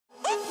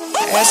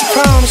As you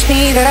promised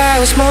me that I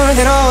was more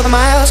than all the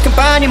miles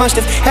combined, you must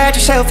have had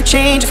yourself a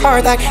change of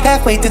heart like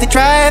halfway through the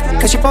drive,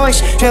 cause your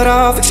voice trailed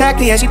off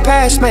exactly as you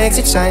passed my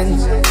exit sign.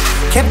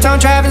 Kept on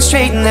driving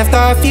straight and left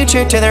our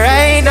future to the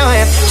right. Now I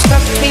am stuck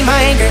between my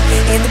anger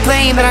and the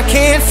blame that I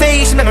can't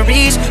face.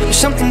 Memories of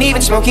something even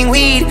smoking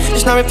weed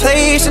does not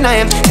replace. And I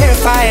am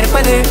terrified of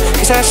weather,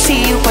 cause I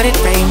see you when it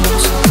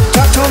rains.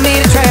 Doc told me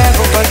to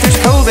travel, but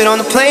there's COVID on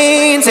the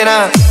planes. And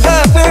I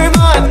love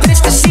Vermont, but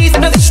it's the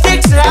season of the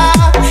sticks. And I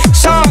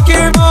saw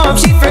your mom,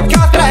 she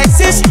forgot that I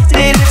existed.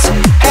 And it's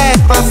half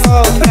my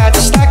fault, but I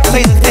just like to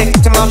play the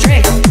victim. I'll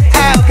drink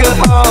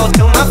alcohol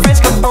till my friends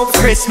come home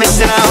for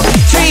Christmas. And I'll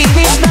dream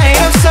each night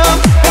of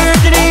some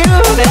version of you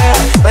that I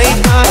might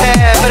not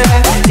have, but I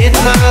did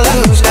not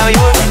lose. Now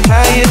you're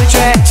tired of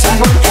tracks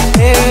and one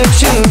pair of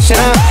shoes,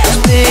 and I'm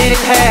split in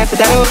half, but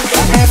that'll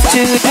have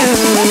to do.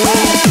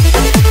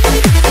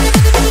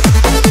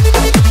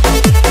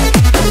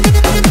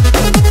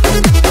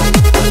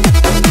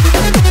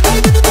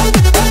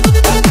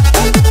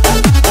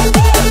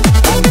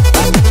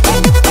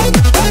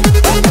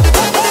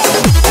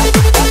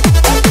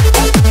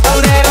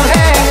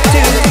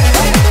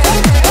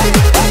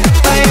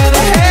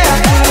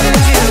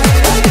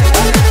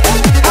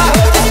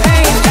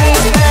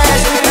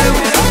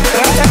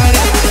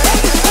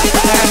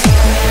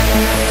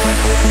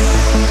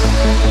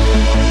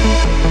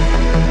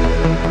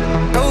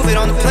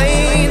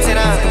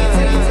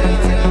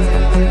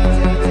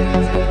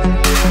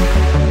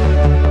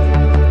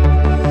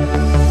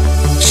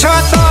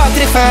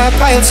 If I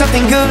piled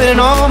something good and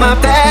all my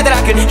bad, that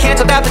I could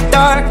cancel out the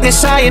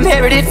darkness I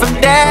inherited from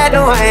Dad.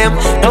 No, I am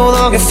no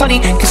longer funny,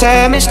 cause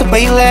I missed the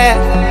way you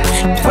laughed.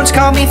 Once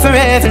called me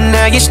forever,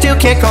 now you still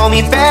can't call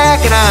me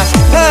back. And I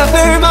love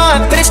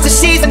Vermont, but it's the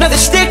season of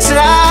the sticks. And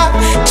I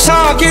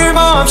saw your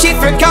mom, she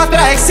forgot that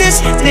I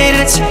existed.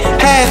 And it's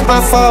half my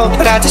fault,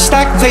 but I just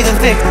like to play the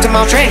victim.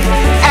 I'll drink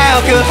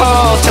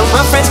alcohol till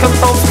my friends come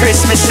home for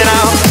Christmas. And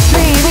I'll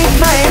dream each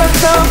night of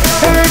some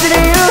version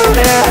of you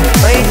that I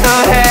might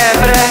not have,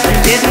 but I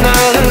did not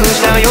lose.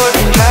 Now you're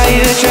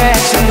tired of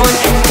tracks and one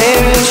pair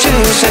of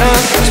shoes, and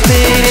I'm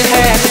split in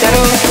half, but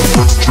that'll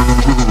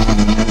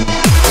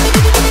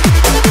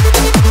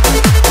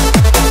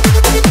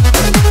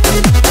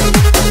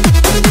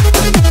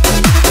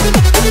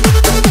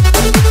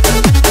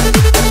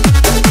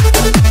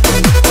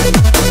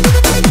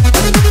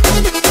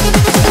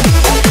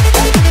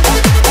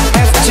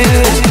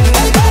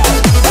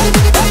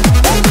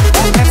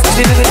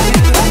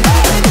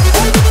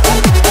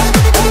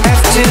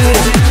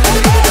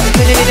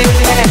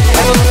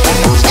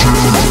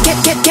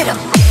get him.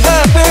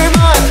 Love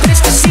Vermont, but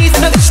it's the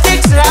season of the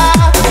sticks. And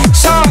I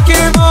saw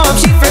your mom,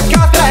 she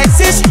forgot that I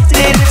existed.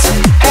 And it's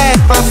half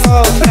my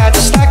fault, but I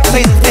just like to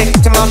play the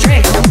victim. I'll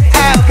drink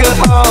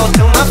alcohol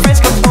till my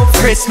friends come home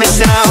for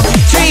Christmas. And I'll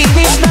dream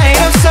each night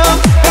of some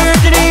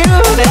version of you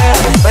that I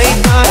might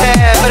not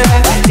have, but I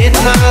did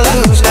not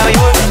lose. Now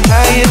you're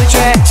tired of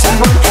tracks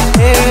and one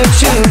pair of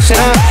shoes,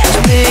 and I'm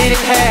split in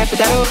half, but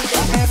that'll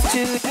have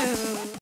to do.